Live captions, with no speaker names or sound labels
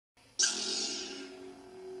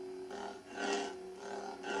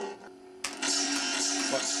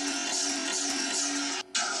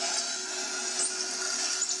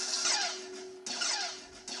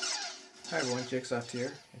Hi everyone, Jigsoft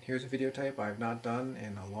here, and here's a video type I've not done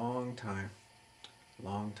in a long time.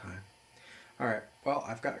 Long time. Alright, well,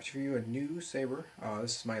 I've got for you a new saber.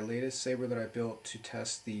 This is my latest saber that I built to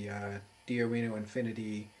test the DIYino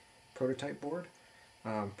Infinity prototype board.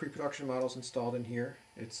 Pre-production models installed in here.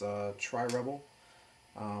 It's a Tri-Rebel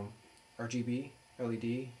RGB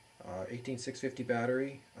LED, 18650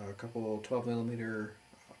 battery, a couple 12mm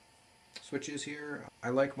switches here. I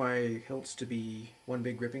like my hilts to be one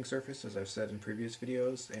big gripping surface, as I've said in previous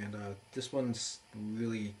videos, and this one's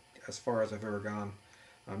really as far as I've ever gone.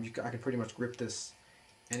 I can pretty much grip this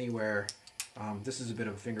anywhere. This is a bit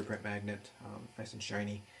of a fingerprint magnet, nice and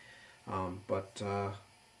shiny. But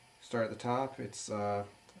start at the top. It's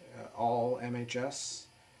all MHS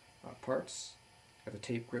parts. Got the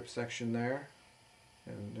tape grip section there,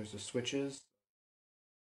 and there's the switches.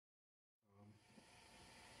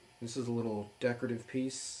 This is a little decorative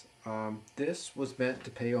piece. This was meant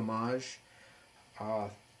to pay homage. Uh,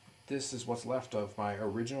 this is what's left of my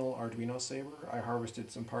original Arduino saber. I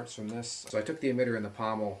harvested some parts from this. So I took the emitter and the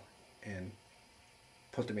pommel and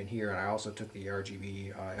put them in here, and I also took the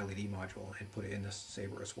RGB LED module and put it in this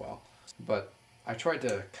saber as well. But I tried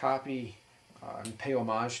to copy and pay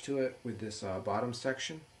homage to it with this bottom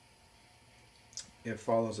section. It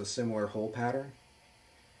follows a similar hole pattern.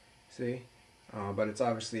 See? But it's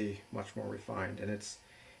obviously much more refined, and this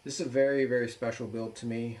is a very special build to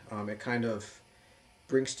me. It kind of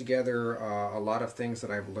brings together a lot of things that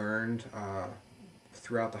I've learned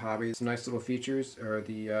throughout the hobby. Some nice little features are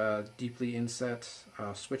the deeply inset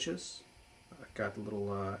switches. I've got the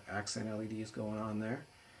little accent LEDs going on there.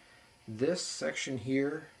 This section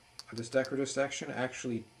here, this decorative section,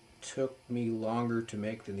 actually took me longer to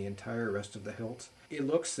make than the entire rest of the hilt. It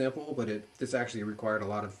looks simple, but this actually required a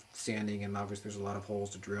lot of sanding, and obviously there's a lot of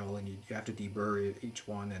holes to drill, and you have to deburr each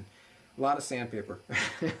one, and a lot of sandpaper.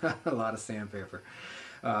 A lot of sandpaper.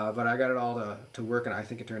 But I got it all to work, and I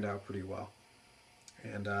think it turned out pretty well.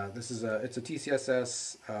 And it's a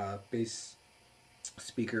TCSS bass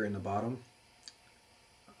speaker in the bottom.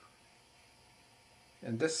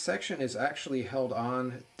 And this section is actually held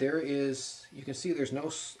on. You can see there's no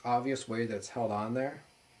obvious way that's held on there.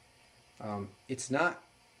 It's not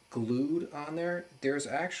glued on there. There's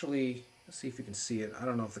actually, let's see if you can see it. I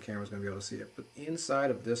don't know if the camera's going to be able to see it, but inside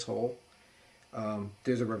of this hole,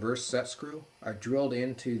 there's a reverse set screw. I drilled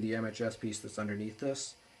into the MHS piece that's underneath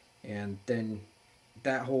this, and then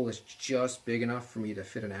that hole is just big enough for me to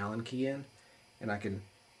fit an Allen key in, and I could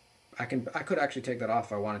actually take that off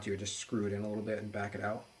if I wanted to, or just screw it in a little bit and back it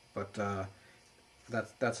out. But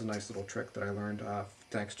that's a nice little trick that I learned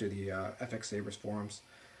thanks to the FX Sabers forums.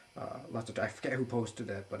 I forget who posted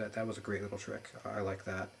that, but that was a great little trick. I like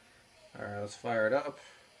that. All right, let's fire it up.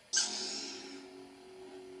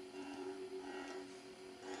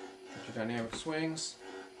 Get your dynamic swings,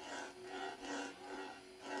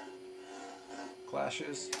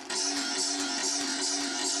 clashes,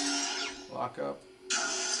 lock up.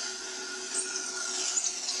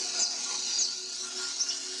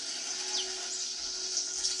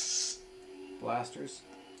 Blasters.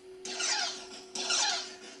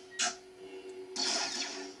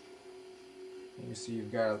 You can see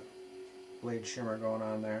you've got a blade shimmer going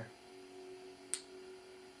on there.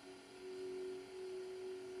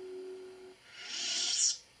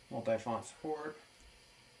 Multi-font support.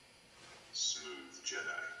 Smooth Jedi.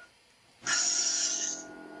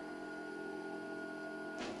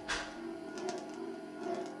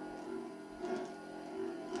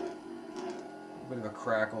 A bit of a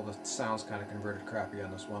crackle. The sound's kind of converted crappy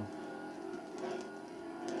on this one.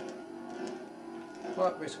 Well,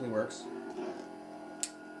 it basically works.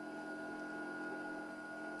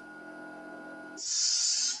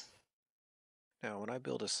 Now, when I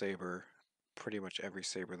build a saber, pretty much every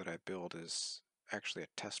saber that I build is actually a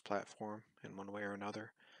test platform in one way or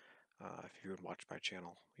another. If you would watch my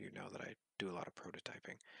channel, you know that I do a lot of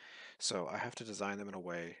prototyping. So I have to design them in a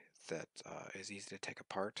way that is easy to take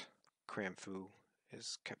apart. Cram-fu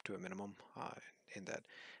is kept to a minimum in that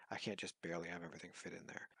I can't just barely have everything fit in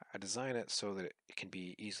there. I design it so that it can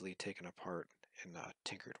be easily taken apart and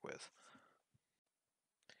tinkered with.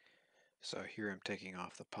 So here I'm taking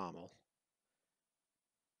off the pommel.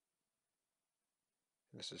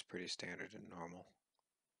 This is pretty standard and normal.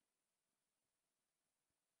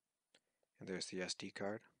 And there's the SD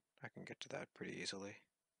card. I can get to that pretty easily.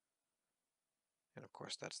 And of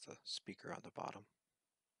course that's the speaker on the bottom.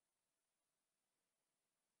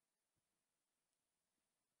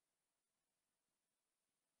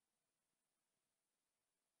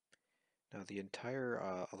 Now the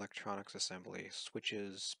entire electronics assembly,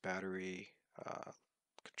 switches, battery,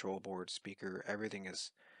 control board, speaker, everything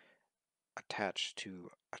is attached to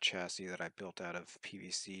a chassis that I built out of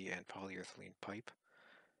PVC and polyethylene pipe,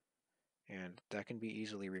 and that can be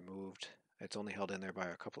easily removed. It's only held in there by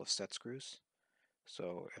a couple of set screws.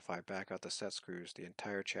 So if I back out the set screws, the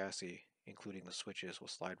entire chassis, including the switches, will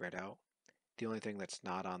slide right out. The only thing that's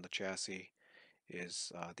not on the chassis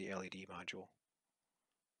is the LED module.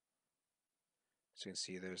 So you can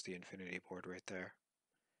see there's the Infinity board right there,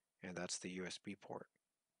 and that's the USB port.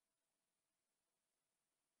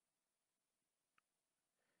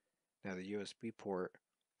 Now the USB port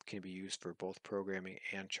can be used for both programming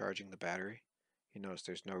and charging the battery. You notice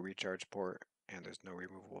there's no recharge port and there's no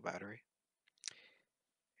removable battery.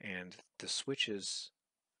 And the switches,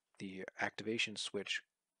 the activation switch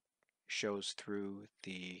shows through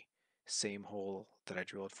the same hole that I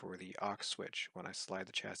drilled for the aux switch when I slide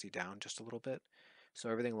the chassis down just a little bit. So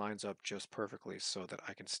everything lines up just perfectly so that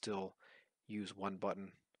I can still use one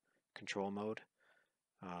button control mode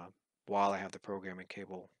while I have the programming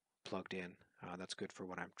cable plugged in. That's good for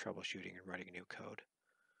when I'm troubleshooting and writing new code.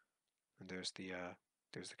 And there's the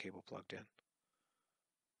cable plugged in.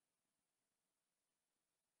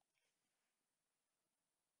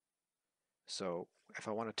 So if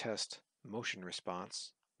I want to test motion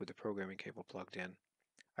response with the programming cable plugged in,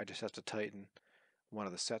 I just have to tighten one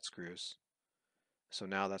of the set screws. So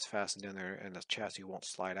now that's fastened in there and the chassis won't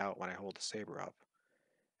slide out when I hold the saber up.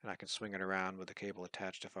 And I can swing it around with the cable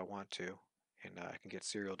attached if I want to, and I can get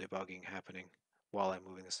serial debugging happening while I'm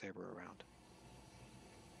moving the saber around.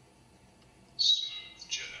 Smooth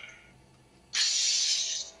Jedi.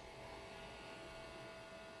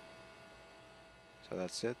 So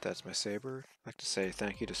that's it. That's my saber. I'd like to say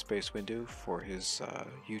thank you to Space Windu for his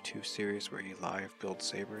YouTube series where he live builds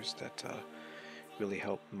sabers that really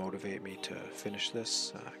helped motivate me to finish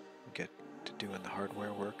this, get to doing the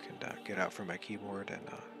hardware work, and get out from my keyboard and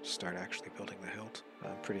start actually building the hilt.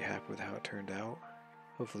 I'm pretty happy with how it turned out.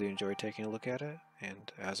 Hopefully you enjoyed taking a look at it,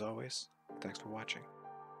 and as always, thanks for watching.